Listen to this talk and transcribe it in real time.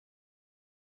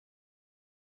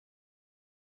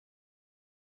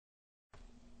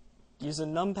use a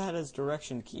numpad as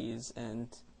direction keys, and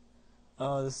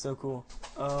oh, this is so cool.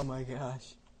 Oh my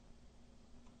gosh.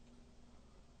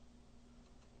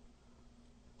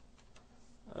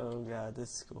 Oh god,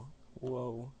 this is cool.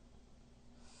 Whoa.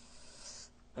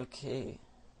 Okay.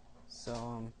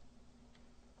 So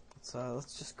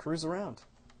let's just cruise around.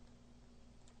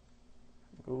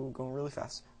 Ooh, going really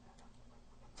fast.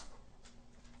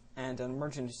 And an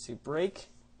emergency brake.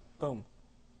 Boom.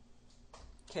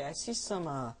 Okay, I see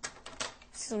some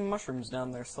mushrooms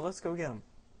down there, so let's go get them.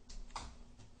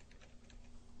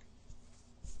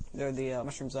 They're the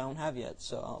mushrooms I don't have yet,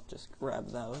 so I'll just grab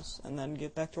those and then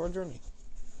get back to our journey.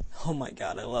 Oh my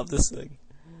god, I love this thing.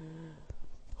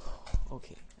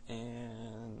 Okay,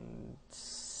 and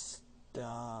stop.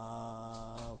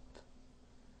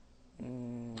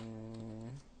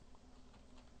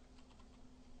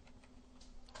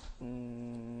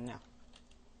 Now.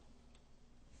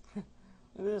 Look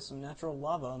at this, some natural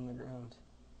lava on the ground.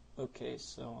 Okay,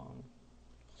 so,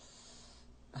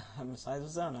 I'm beside the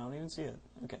sound, I don't even see it.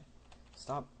 Okay,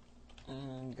 stop,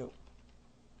 and go.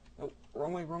 Oh,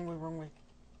 wrong way, wrong way, wrong way.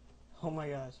 Oh my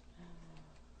gosh.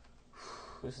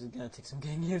 This is gonna take some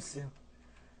getting used to.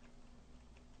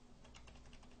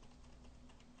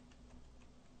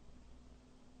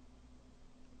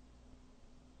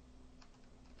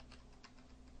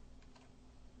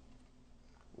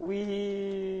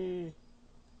 Wee.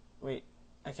 Wait,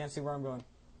 I can't see where I'm going.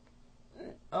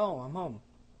 Oh, I'm home.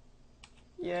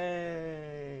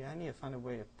 Yay! I need to find a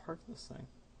way to park this thing.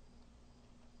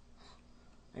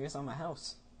 I guess on my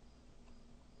house.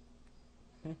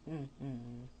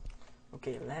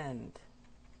 Okay, land.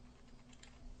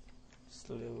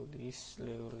 Slowly,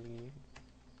 slowly.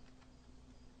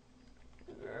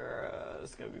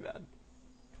 It's gonna be bad.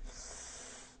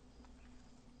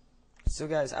 So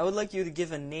guys, I would like you to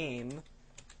give a name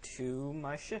to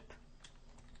my ship.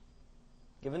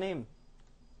 Give a name.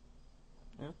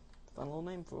 Yeah, find a little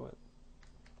name for it.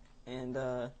 And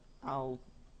I'll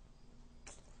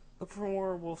look for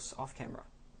more wolves off camera.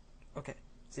 Okay,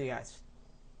 see you guys.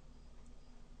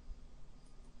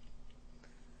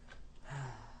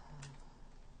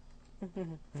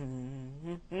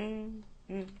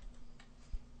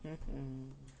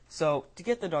 So, to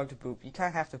get the dog to poop, you kind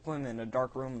of have to put him in a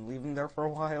dark room and leave him there for a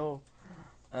while.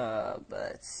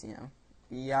 But, you know,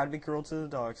 you gotta be cruel to the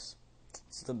dogs.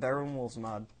 It's the Bear and Wolves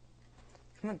mod.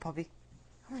 Come on, puppy.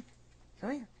 Come on.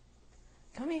 Come here.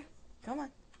 Come here. Come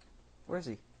on. Where is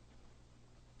he?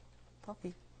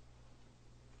 Puppy.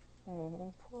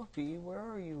 Oh, puppy, where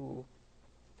are you?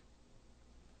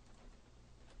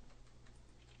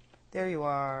 There you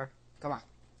are. Come on.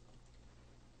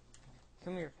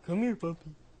 Come here. Come here,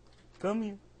 puppy. Come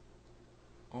here.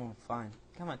 Oh, fine.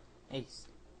 Come on. Hey.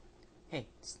 Hey,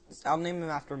 I'll name him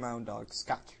after my own dog,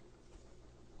 Scotch.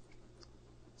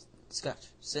 Scotch,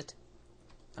 sit.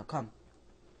 Now come.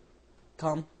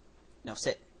 Come. Now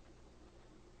sit.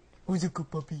 Who's a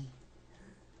good puppy?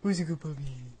 Who's a good puppy?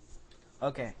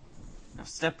 Okay. Now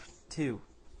step 2.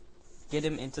 Get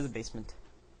him into the basement.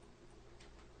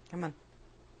 Come on.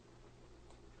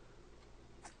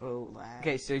 Oh, lag.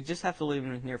 Okay, so you just have to leave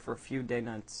him in here for a few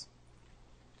nights.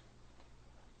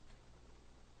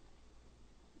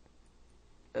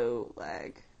 Oh,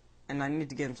 lag. And I need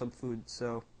to get him some food,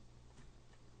 so...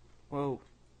 Whoa.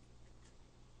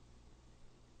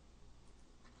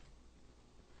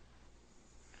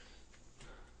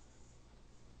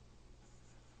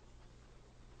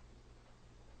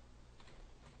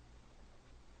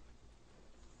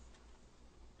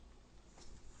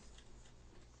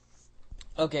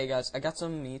 Okay, guys, I got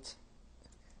some meat.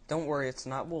 Don't worry, it's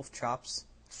not wolf chops.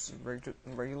 It's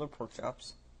regular pork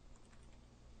chops.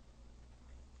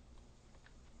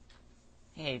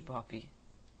 Hey, puppy.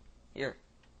 Here,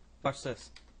 watch this.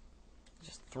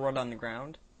 Just throw it on the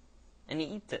ground, and he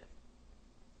eats it.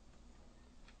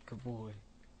 Good boy.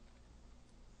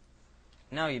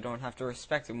 Now you don't have to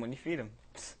respect him when you feed him.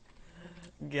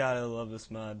 God, I love this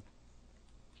mod.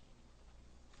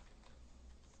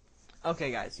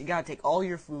 Okay, guys, you gotta take all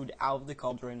your food out of the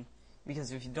cauldron,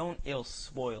 because if you don't, it'll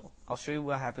spoil. I'll show you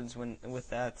what happens with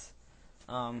that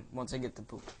once I get the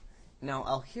poop. Now,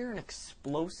 I'll hear an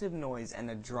explosive noise and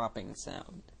a dropping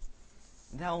sound.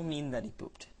 That'll mean that he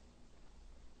pooped.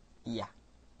 Yeah.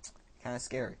 Kinda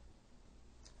scary.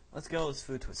 Let's get all this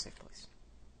food to a safe place.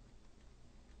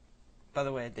 By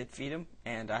the way, I did feed him,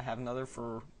 and I have another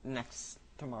for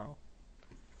tomorrow.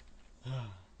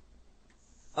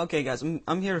 Okay, guys,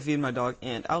 I'm here to feed my dog,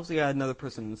 and I also got another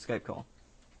person in the Skype call.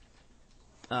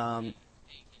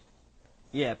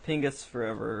 Yeah, Pingus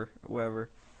forever, whatever.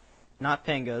 Not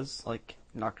Pangas, like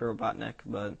Dr. Robotnik,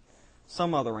 but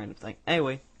some other random thing.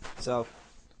 Anyway, so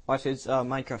watch his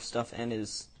Minecraft stuff and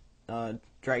his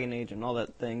Dragon Age and all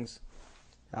that things.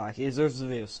 He deserves the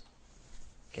views.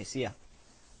 Okay, see ya.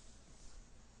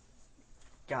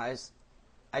 Guys,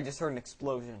 I just heard an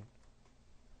explosion.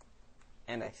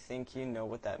 And I think you know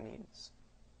what that means.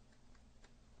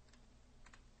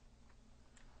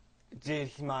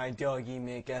 Did my doggy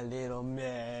make a little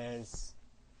mess?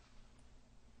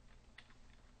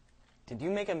 Did you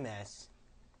make a mess?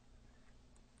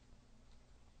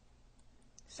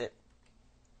 Sit.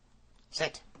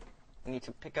 Sit. I need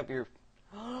to pick up your...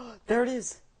 There it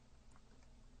is!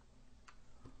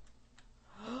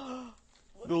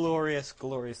 Glorious,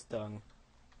 glorious dung.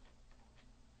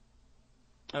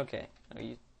 Okay, now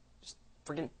you just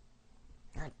freaking...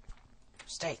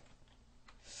 Stay.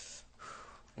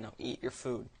 Now eat your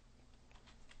food.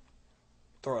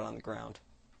 Throw it on the ground.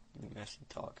 You messy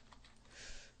dog.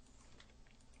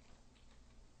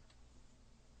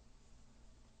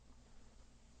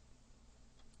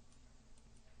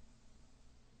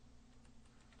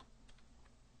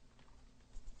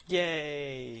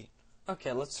 Yay!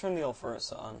 Okay, let's turn the old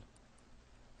furnace on.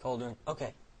 Cauldron.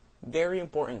 Okay, very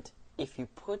important. If you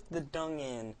put the dung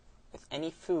in with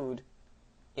any food,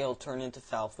 it'll turn into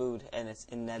foul food and it's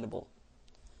inedible.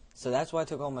 So that's why I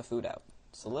took all my food out.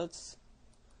 So let's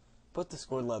put the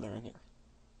scored leather in here.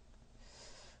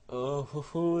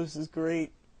 Oh, this is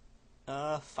great.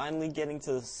 Finally getting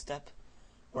to the step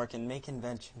where I can make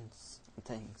inventions and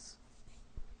things.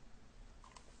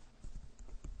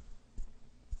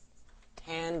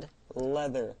 Tanned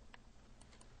leather.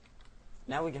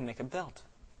 Now we can make a belt.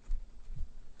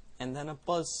 And then a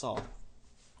buzzsaw.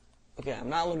 Okay, I'm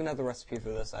not looking at the recipe for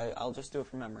this. I'll just do it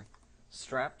from memory.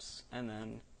 Straps, and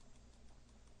then...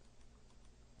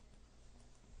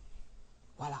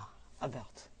 voila, a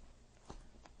belt.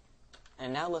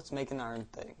 And now let's make an iron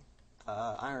thing.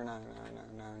 Iron.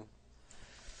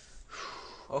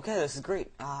 Okay, this is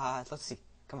great. Let's see.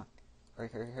 Come on.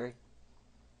 Hurry.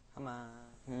 Come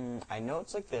on. I know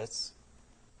it's like this.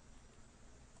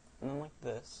 And then like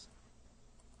this.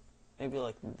 Maybe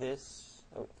like this.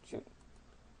 Oh, shoot.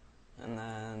 And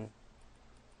then...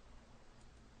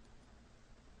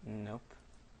 Nope.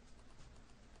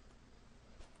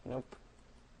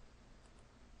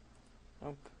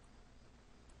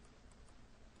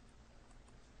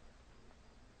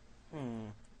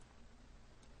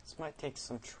 This might take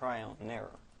some trial and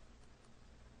error.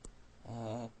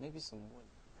 Maybe some wood.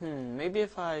 Maybe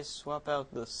if I swap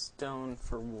out the stone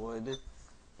for wood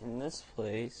in this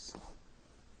place,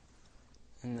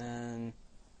 and then...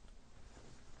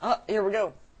 Ah, here we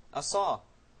go! A saw!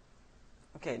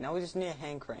 Okay, now we just need a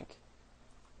hand crank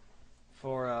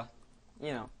for,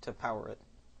 you know, to power it.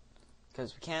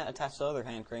 Because we can't attach the other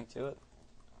hand crank to it.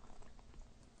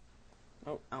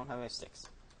 Oh, I don't have any sticks.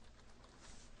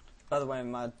 By the way,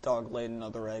 my dog laid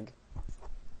another egg.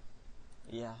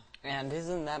 Yeah. And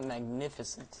isn't that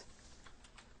magnificent?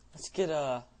 Let's get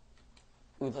a...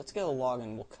 Ooh, let's get a log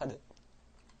and we'll cut it.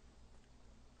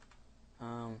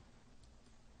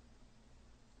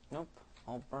 Nope.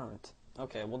 All burnt.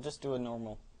 Okay, we'll just do a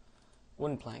normal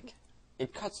wooden plank.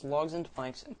 It cuts logs into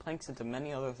planks and planks into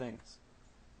many other things.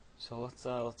 So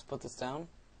let's put this down.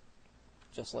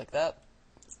 Just like that.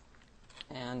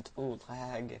 And, ooh,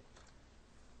 lag.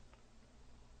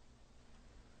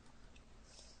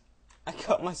 I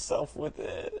cut myself with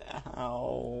it.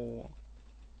 Ow.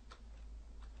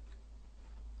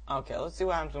 Okay, let's see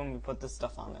what happens when we put this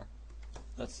stuff on there.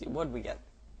 Let's see, what do we get?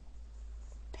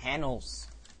 Panels.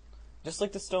 Just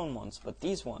like the stone ones, but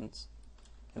these ones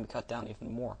can be cut down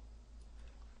even more.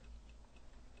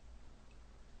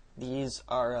 These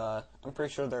are, I'm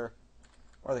pretty sure they're,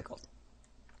 what are they called?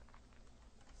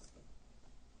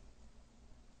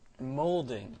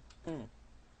 Molding.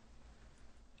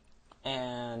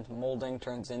 And molding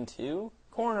turns into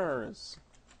corners.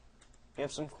 We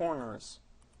have some corners.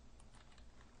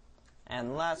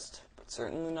 And last, but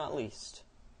certainly not least,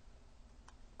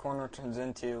 corner turns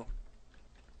into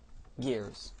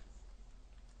gears.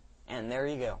 And there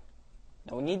you go.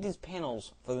 Now we need these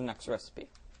panels for the next recipe.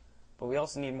 But we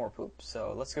also need more poop,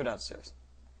 so let's go downstairs.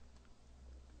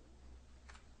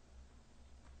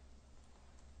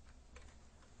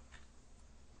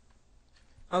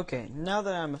 Okay, now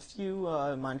that I'm a few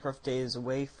Minecraft days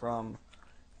away from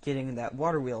getting that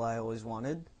water wheel I always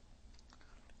wanted,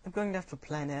 I'm going to have to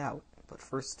plan it out. But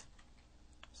first,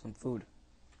 some food.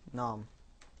 Nom.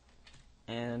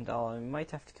 And I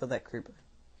might have to kill that creeper.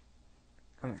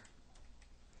 Come here.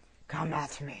 Come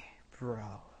at me,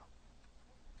 bro.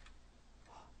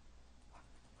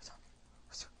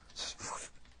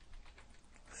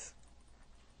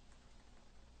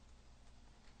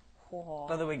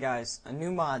 By the way, guys, a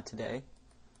new mod today.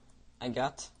 I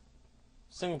got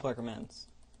single player commands,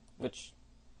 which,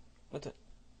 what the,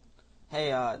 hey,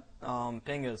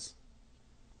 Pingas.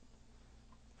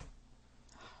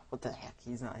 What the heck?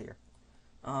 He's not here.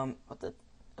 What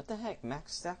the heck?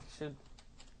 Max Stack should.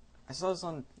 I saw this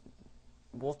on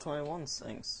Wolf 21's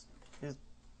things. His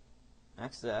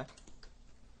Max Stack,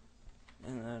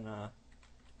 and then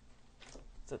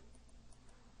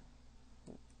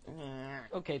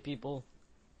okay, people.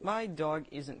 My dog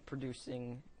isn't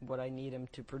producing what I need him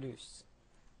to produce,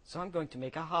 so I'm going to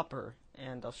make a hopper,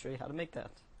 and I'll show you how to make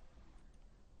that.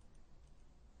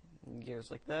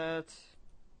 Gears like that.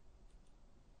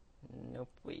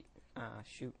 Nope, wait. Ah,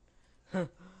 shoot. This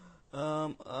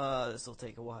will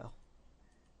take a while.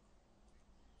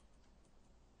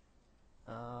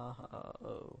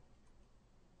 Oh.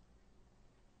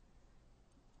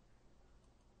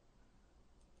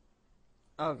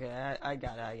 Okay, I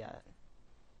got it.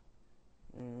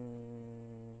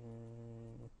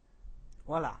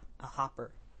 Voila, a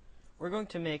hopper. We're going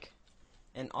to make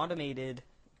an automated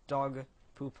dog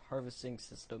poop harvesting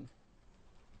system.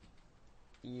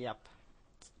 Yep.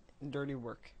 Dirty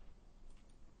work.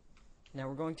 Now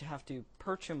we're going to have to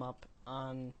perch him up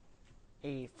on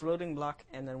a floating block,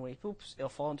 and then when he poops, it'll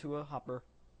fall into a hopper.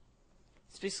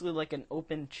 It's basically like an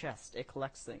open chest. It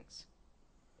collects things.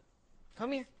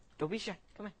 Come here. Don't be shy.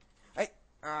 Come here. Hey.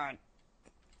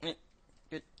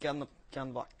 Get on the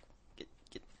block.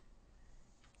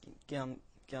 Get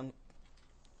on.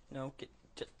 No,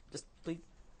 just please,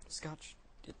 Scotch.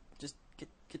 Just get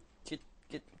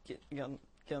on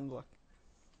the block.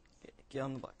 Get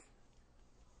on the block.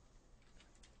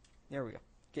 There we go.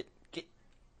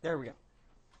 There we go.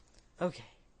 Okay.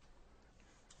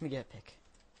 Let me get a pick.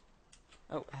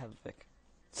 Oh, I have a pick.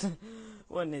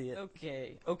 What an idiot.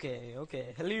 Okay.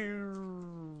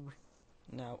 Hello.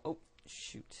 Now, oh,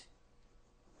 shoot.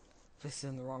 Placed it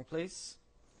in the wrong place.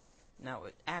 Now,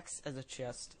 it acts as a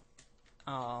chest.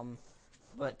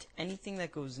 But anything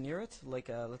that goes near it, like,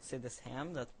 let's say this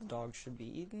ham that the dog should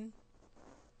be eating,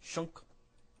 shunk.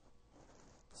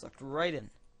 Sucked right in.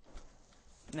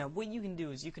 Now, what you can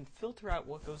do is you can filter out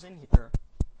what goes in here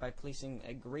by placing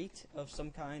a grate of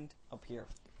some kind up here.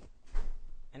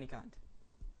 Any kind.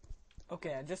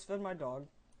 Okay, I just fed my dog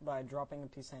by dropping a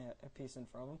piece in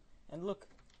front of him, and look,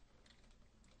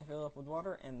 I fill it up with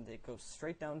water, and it goes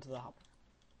straight down to the hopper.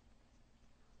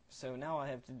 So now all I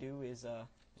have to do is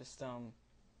just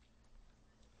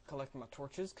collect my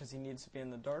torches because he needs to be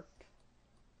in the dark.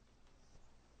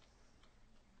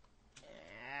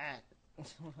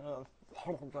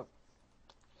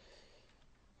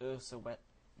 Oh, so wet,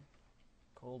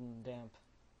 cold and damp.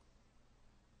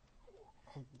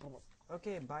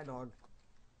 Okay, bye, dog.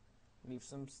 Leave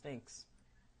some stinks.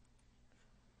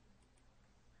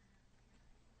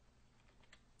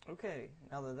 Okay,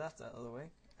 now that that's out of the way,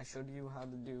 I showed you how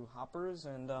to do hoppers,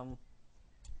 and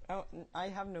I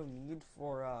have no need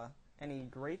for any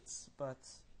grates, but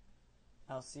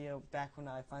I'll see you back when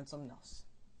I find something else.